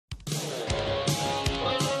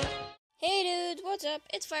what's up?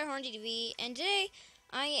 It's FirehornTV, and today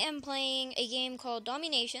I am playing a game called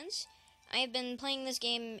Dominations. I have been playing this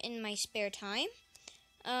game in my spare time.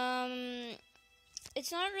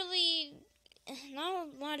 It's not a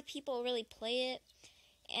lot of people really play it,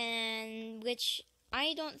 and which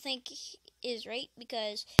I don't think is right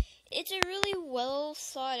because it's a really well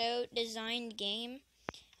thought out, designed game.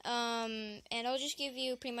 And I'll just give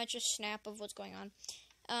you pretty much a snap of what's going on.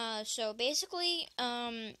 So basically,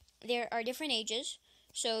 there are different ages.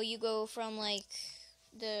 So you go from I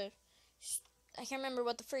can't remember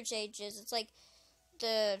what the first age is. It's like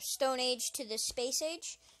the Stone Age to the Space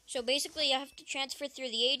Age. So basically, you have to transfer through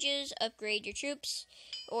the ages, upgrade your troops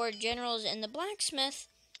or generals in the blacksmith,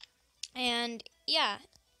 and yeah.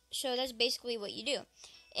 So that's basically what you do.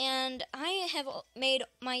 And I have made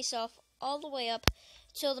myself all the way up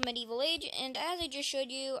till the medieval age, and as I just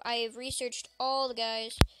showed you, I've researched all the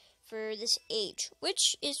guys for this age,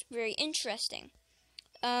 which is very interesting.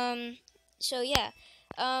 So yeah,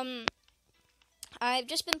 I've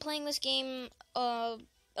just been playing this game a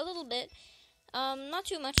little bit, not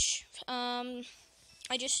too much. I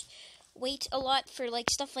just wait a lot for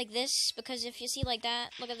stuff like this, because if you see like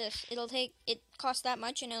that, look at this. It costs that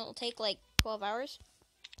much, and it'll take like 12 hours,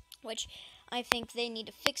 which I think they need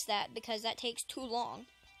to fix that because that takes too long.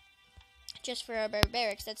 Just for our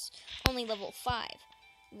barbarics, that's only level 5.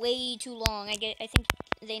 Way too long. I think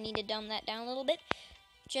they need to dumb that down a little bit.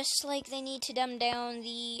 Just like they need to dumb down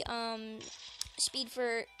the speed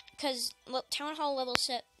for, because Town Hall level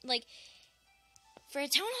for a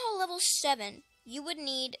Town Hall level 7, you would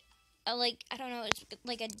need I don't know, it's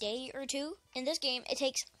like a day or two. In this game, it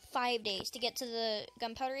takes 5 days to get to the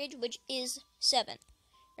gunpowder age, which is 7,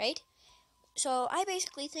 right? So I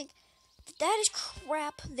basically think that is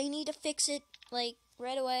crap. They need to fix it right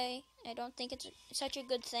away. I don't think it's such a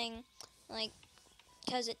good thing,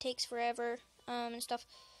 because it takes forever and stuff.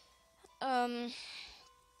 But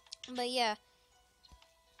yeah.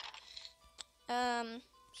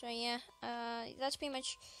 So yeah. That's pretty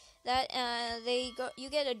much that. You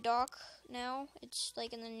get a dock now. It's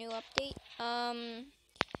in the new update.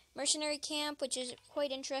 Mercenary camp, which is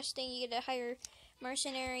quite interesting. You get to hire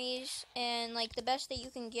mercenaries, and the best that you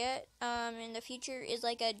can get in the future is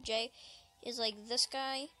this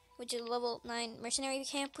guy, which is level 9 mercenary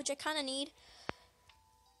camp, which I kind of need.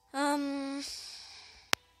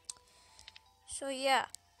 So yeah,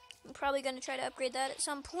 I'm probably gonna try to upgrade that at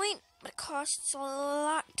some point, but it costs a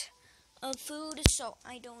lot of food, so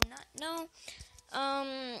I do not know.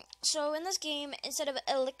 So in this game, instead of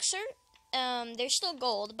elixir, there's still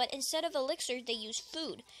gold, but instead of elixir, they use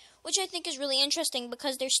food, which I think is really interesting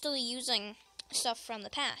because they're still using stuff from the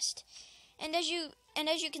past. And as you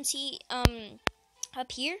can see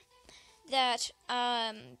up here, that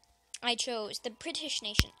I chose the British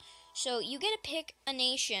nation. So you get to pick a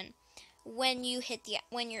nation when you're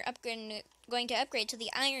going to upgrade to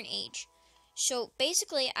the Iron Age. So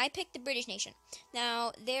basically, I picked the British nation.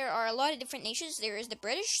 Now there are a lot of different nations. There is the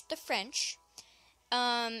British, the French,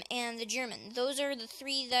 and the German. Those are the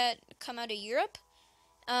 3 that come out of Europe.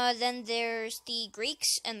 Then there's the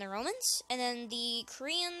Greeks and the Romans, and then the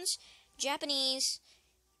Koreans, Japanese,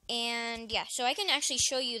 and yeah. So I can actually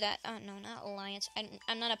show you that. No, not Alliance.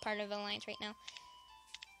 I'm not a part of Alliance right now.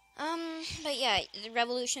 But yeah, the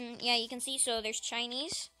Revolution. Yeah, you can see. So there's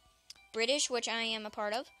Chinese, British, which I am a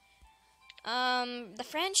part of. The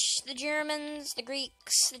French, the Germans, the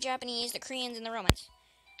Greeks, the Japanese, the Koreans, and the Romans.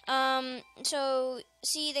 So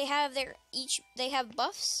see, they have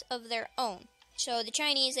buffs of their own. So the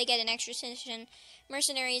Chinese, they get an extra citizen,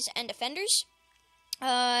 mercenaries, and defenders.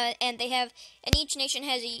 And each nation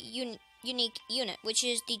has a unique unit, which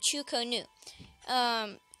is the Chuko Nu.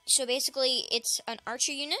 So basically, it's an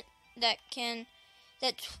archer unit that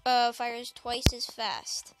fires twice as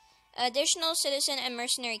fast. Additional citizen and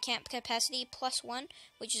mercenary camp capacity +1,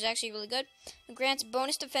 which is actually really good. It grants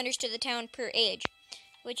bonus defenders to the town per age,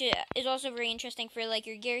 which is also very interesting for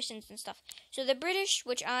your garrisons and stuff. So the British,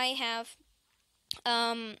 which I have,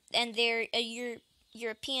 and they're a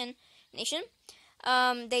European nation,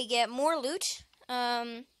 they get more loot,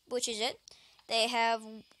 which is it. They have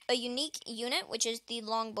a unique unit, which is the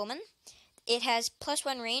Longbowman. It has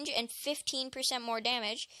 +1 range and 15% more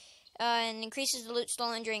damage, and increases the loot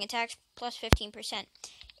stolen during attacks +15%.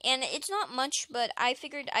 And it's not much, but I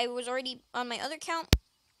figured I was already on my other account.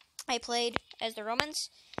 I played as the Romans,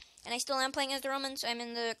 and I still am playing as the Romans. I'm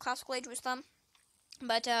in the classical age with them,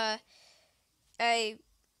 but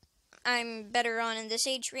I'm better on in this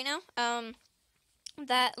age right now.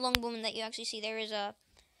 That Longbowman that you actually see there is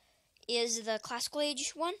is the classical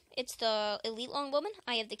age one. It's the elite longbowman.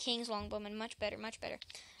 I have the king's longbowman. Much better, much better.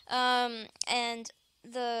 And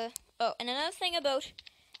another thing about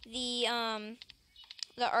the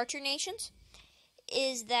archer nations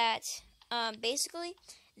is that basically,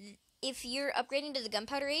 if you're upgrading to the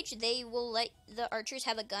gunpowder age, they will let the archers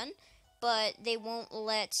have a gun, but they won't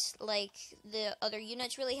let like the other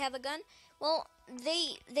units really have a gun. Well,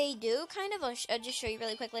 they do kind of. I'll just show you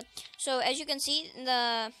really quickly. So as you can see,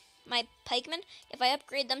 my pikemen, if I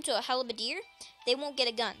upgrade them to a halberdier, they won't get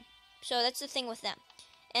a gun. So that's the thing with them.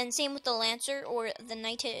 And same with the lancer or the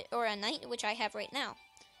knight or a knight, which I have right now.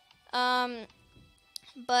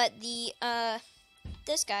 But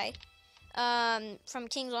this guy from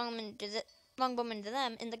King's Longbowman to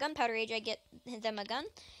them, in the gunpowder age, I get them a gun.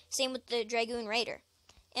 Same with the Dragoon Raider.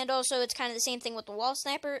 And also, it's kind of the same thing with the Wall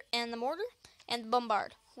Sniper and the Mortar and the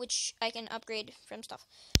Bombard, which I can upgrade from stuff.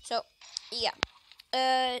 So, yeah.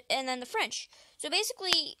 And then the French. So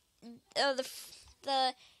basically, the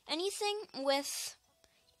anything with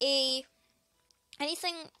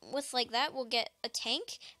like that will get a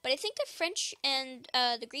tank. But I think the French and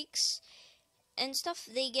the Greeks and stuff,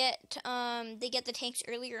 they get the tanks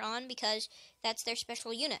earlier on because that's their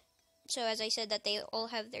special unit. So as I said, that they all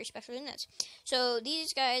have their special units. So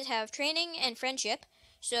these guys have training and friendship.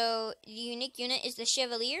 So the unique unit is the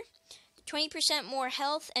Chevalier. 20% more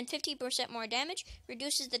health and 50% more damage,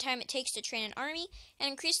 reduces the time it takes to train an army, and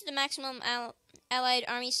increases the maximum allied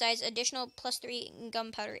army size additional +3 in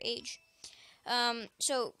gunpowder age.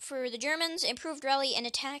 So for the Germans, improved rally and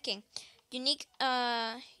attacking. Unique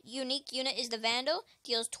unit is the Vandal,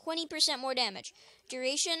 deals 20% more damage.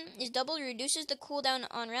 Duration is doubled, reduces the cooldown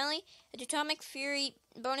on rally. The Atomic Fury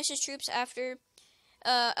bonuses troops after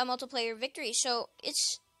a multiplayer victory. So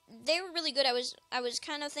they were really good. I was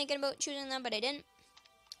kind of thinking about choosing them, but I didn't.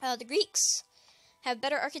 The Greeks have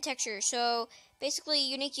better architecture. So basically,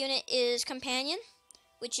 unique unit is Companion,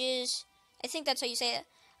 which is, I think that's how you say it.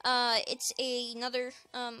 It's another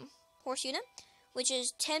horse unit, which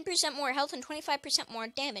is 10% more health and 25% more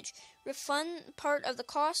damage. Refund part of the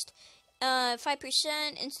cost,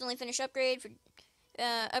 5%, instantly finish upgrade for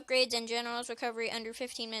upgrades and generals recovery under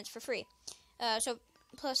 15 minutes for free. So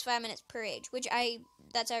plus 5 minutes per age,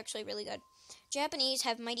 that's actually really good. Japanese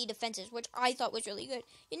have mighty defenses, which I thought was really good.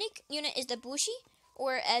 Unique unit is the Bushi,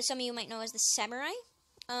 or as some of you might know as the Samurai.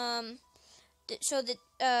 So the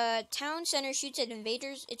town center shoots at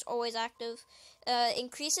invaders. It's always active.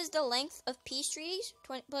 Increases the length of peace treaties,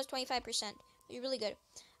 plus 25%. It's really good.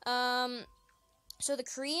 So the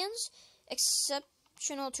Koreans,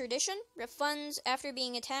 exceptional tradition, refunds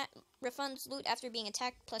loot after being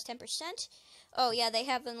attacked, plus 10%. Oh yeah, they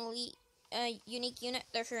have an elite unique unit,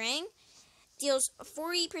 the Harang. Deals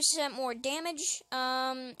 40% more damage,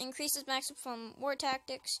 increases maximum war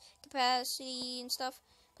tactics, capacity and stuff,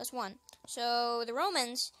 plus 1. So the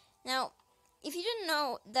Romans, now, if you didn't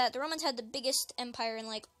know that the Romans had the biggest empire in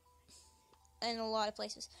a lot of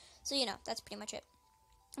places. So, that's pretty much it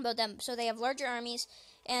about them. So they have larger armies,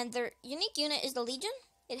 and their unique unit is the Legion.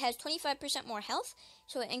 It has 25% more health,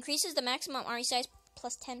 so it increases the maximum army size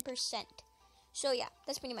plus 10%. So yeah,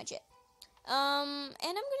 that's pretty much it. And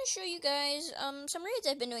I'm going to show you guys some raids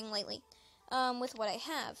I've been doing lately with what I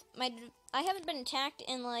have. I haven't been attacked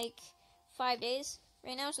in 5 days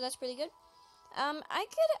right now, so that's pretty good. I'm going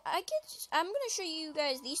to show you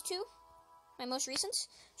guys these two, my most recents.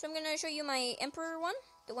 So I'm going to show you my Emperor one,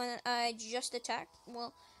 the one that I just attacked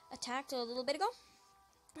a little bit ago,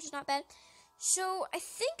 which is not bad. So I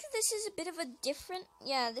think this is a bit of a different,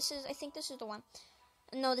 I think this is the one.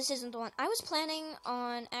 No, this isn't the one. I was planning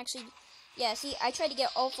on actually, see, I tried to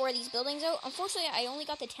get all 4 of these buildings out. Unfortunately, I only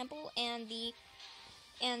got the temple and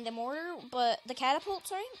the mortar, but the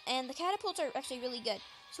catapult, and the catapults are actually really good.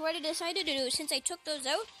 So what I decided to do, since I took those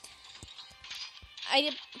out,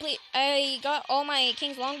 I got all my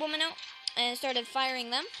King's Longbowmen out and started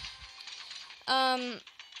firing them.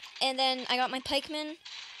 And then I got my pikemen,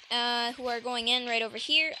 who are going in right over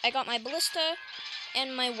here. I got my ballista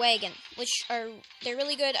and my wagon, they're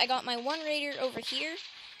really good. I got my one raider over here,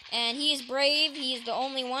 and he is brave. He is the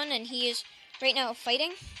only one, and he is right now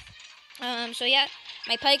fighting. So yeah,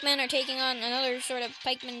 my pikemen are taking on another sort of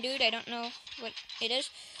pikeman dude. I don't know what it is.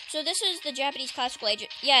 So this is the Japanese classical age.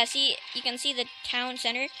 Yeah, see, you can see the town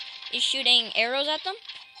center is shooting arrows at them.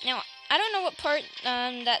 Now, I don't know what part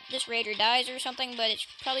that this raider dies or something, but it's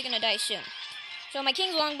probably going to die soon. So my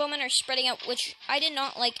King's Longbowmen are spreading out, which I did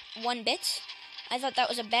not like one bit. I thought that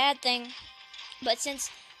was a bad thing. But since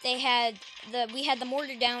we had the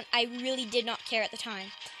mortar down, I really did not care at the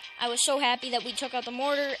time. I was so happy that we took out the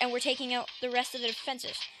mortar and we're taking out the rest of the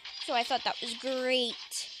defenses. So I thought that was great.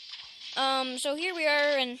 So here we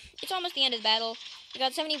are, and it's almost the end of the battle. We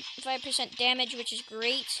got 75% damage, which is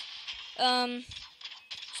great.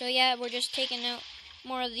 So yeah, we're just taking out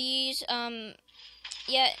more of these.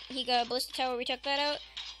 Yeah, he got a ballistic tower. We took that out.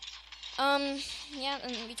 Yeah,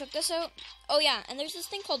 and we took this out. Oh yeah, and there's this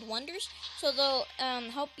thing called wonders. So they'll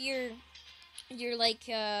help your like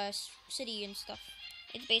city and stuff.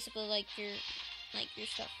 It's basically like your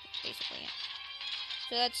stuff, basically. Yeah.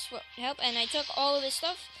 So that's what helped. And I took all of his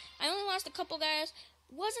stuff. I only lost a couple guys.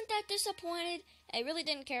 Wasn't that disappointed? I really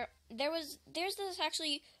didn't care. There's this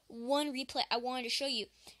actually one replay I wanted to show you,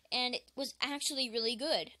 and it was actually really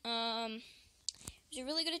good. It was a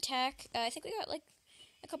really good attack. I think we got like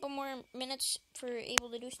a couple more minutes for able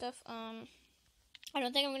to do stuff. I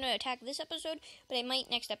don't think I'm gonna attack this episode, but I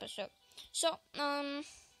might next episode. So I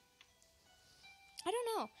don't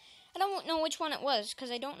know. I don't know which one it was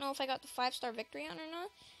because I don't know if I got the 5-star victory on or not.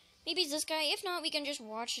 Maybe it's this guy. If not, we can just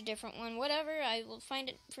watch a different one. Whatever. I will find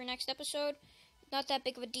it for next episode. Not that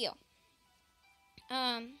big of a deal.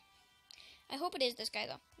 I hope it is this guy,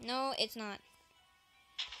 though. No, it's not.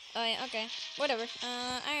 Oh, yeah, okay. Whatever.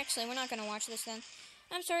 Actually, we're not going to watch this then.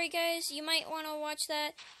 I'm sorry, guys. You might want to watch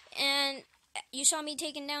that. And you saw me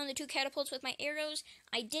taking down the 2 catapults with my arrows.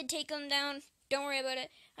 I did take them down. Don't worry about it.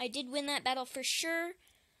 I did win that battle for sure.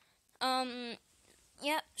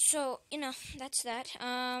 Yeah, so, you know, that's that.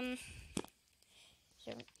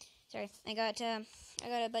 Sorry, I got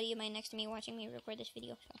a buddy of mine next to me watching me record this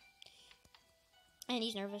video, so. And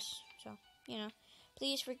he's nervous, so, you know,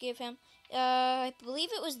 please forgive him. I believe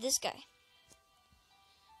it was this guy.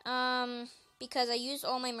 Because I used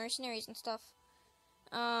all my mercenaries and stuff.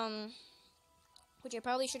 Which I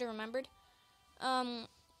probably should have remembered.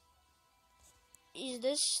 Is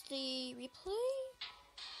this the replay?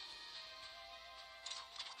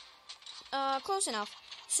 Close enough.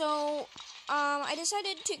 So, I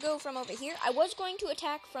decided to go from over here. I was going to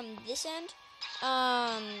attack from this end.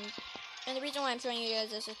 And the reason why I'm showing you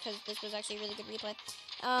guys this is because this was actually a really good replay.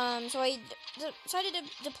 So I decided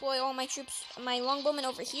to deploy all my troops, my longbowmen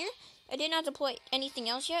over here. I did not deploy anything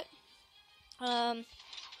else yet.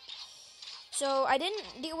 So I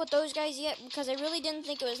didn't deal with those guys yet because I really didn't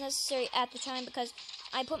think it was necessary at the time because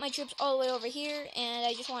I put my troops all the way over here and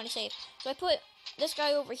I just wanted to save. So I put this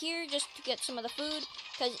guy over here just to get some of the food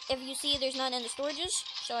because if you see there's none in the storages,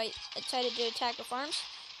 so I decided to attack the farms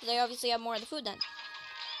because I obviously have more of the food then.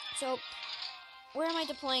 So where am I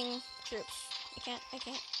deploying troops? I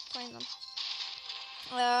can't find them.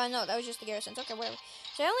 No, that was just the garrisons. Okay, whatever.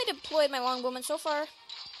 So I only deployed my longbowmen so far.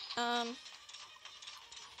 I'm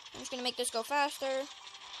just gonna make this go faster.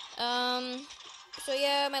 So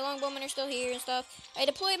yeah, my longbowmen are still here and stuff. I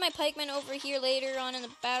deployed my pikemen over here later on in the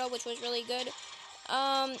battle, which was really good.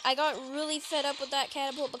 I got really fed up with that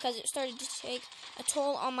catapult because it started to take a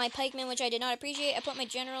toll on my pikemen, which I did not appreciate. I put my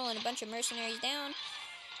general and a bunch of mercenaries down.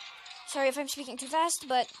 Sorry if I'm speaking too fast,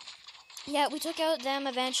 but yeah, we took out them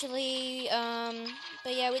eventually.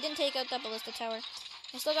 But yeah, we didn't take out that ballista tower.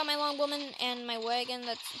 I still got my longbowmen and my wagon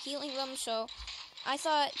that's healing them, so I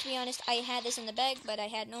thought, to be honest, I had this in the bag, but I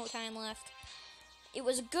had no time left. It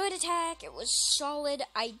was a good attack. It was solid.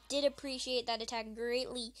 I did appreciate that attack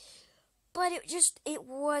greatly, but it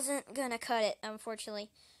wasn't gonna cut it, unfortunately.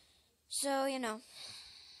 So, you know,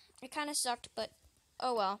 it kind of sucked, but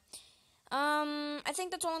oh well. I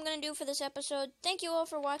think that's all I'm gonna do for this episode. Thank you all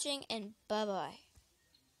for watching, and bye-bye.